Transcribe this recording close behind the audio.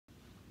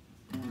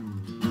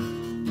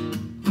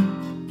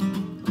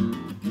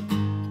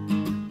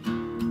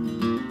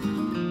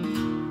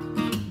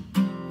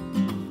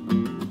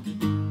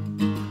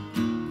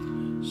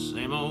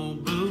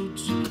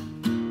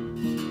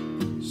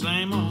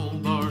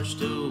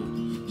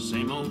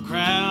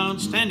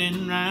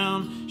standing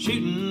round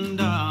shooting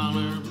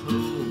dollar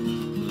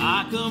pool.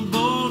 Like a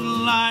bolt of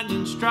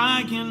lightning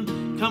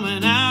striking,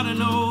 coming out of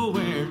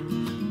nowhere.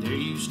 There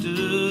you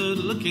stood,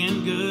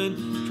 looking good,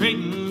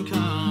 trading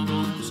come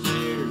on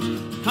stairs.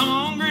 Come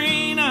on,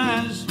 green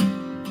eyes,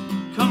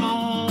 come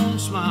on,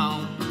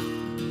 smile.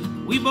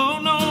 We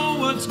both know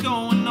what's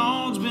going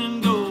on's been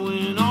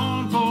going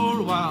on for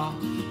a while.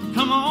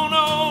 Come on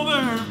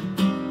over,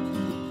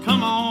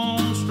 come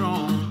on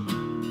strong.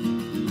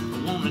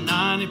 I want a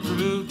 90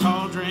 proof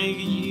tall drink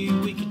of you,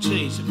 we could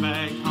chase it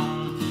back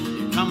home.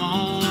 Yeah, come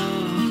on,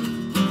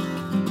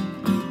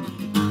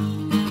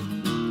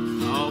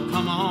 oh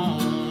come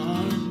on.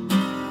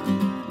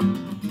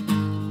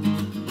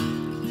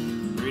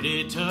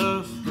 Pretty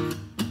tough,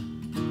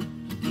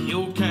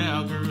 your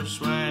cowgirl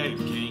swag,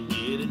 can't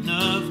get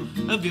enough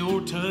of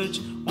your touch,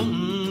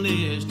 wanting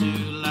this to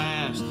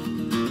last.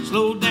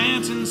 Slow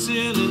dancing,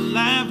 silly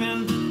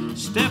laughing,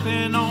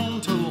 stepping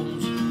on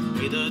toes.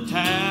 Pay the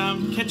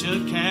tab, catch a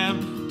cab,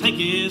 take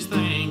his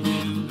thing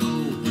to go.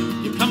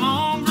 You come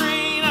on,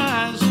 green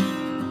eyes,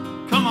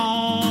 come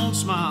on,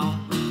 smile.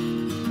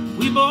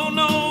 We both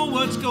know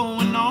what's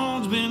going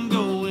on's been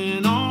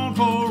going on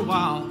for a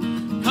while.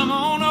 Come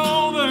on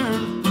over,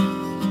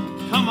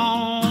 come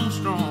on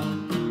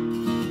strong.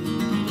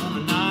 Want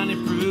a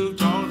 90 proof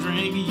tall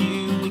drink of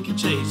you, we can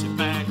chase it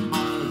back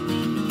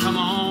home. Come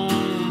on,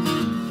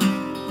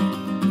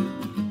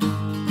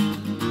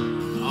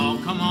 oh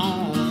come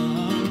on.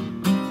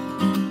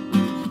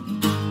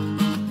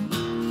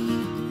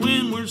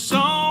 When we're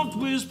soft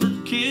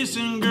whispered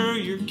kissing, girl,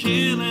 you're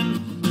killing,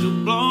 so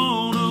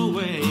blown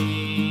away.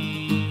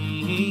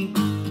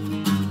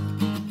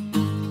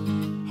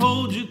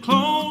 Hold you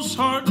close,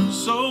 heart and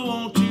soul,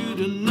 want you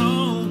to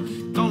know,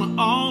 gonna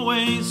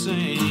always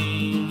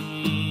sing.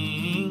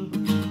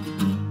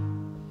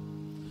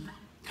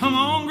 Come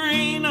on,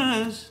 green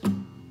eyes,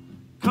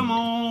 come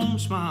on,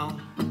 smile.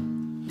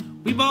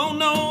 We both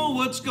know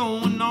what's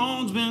going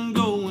on's been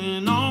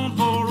going on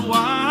for a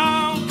while.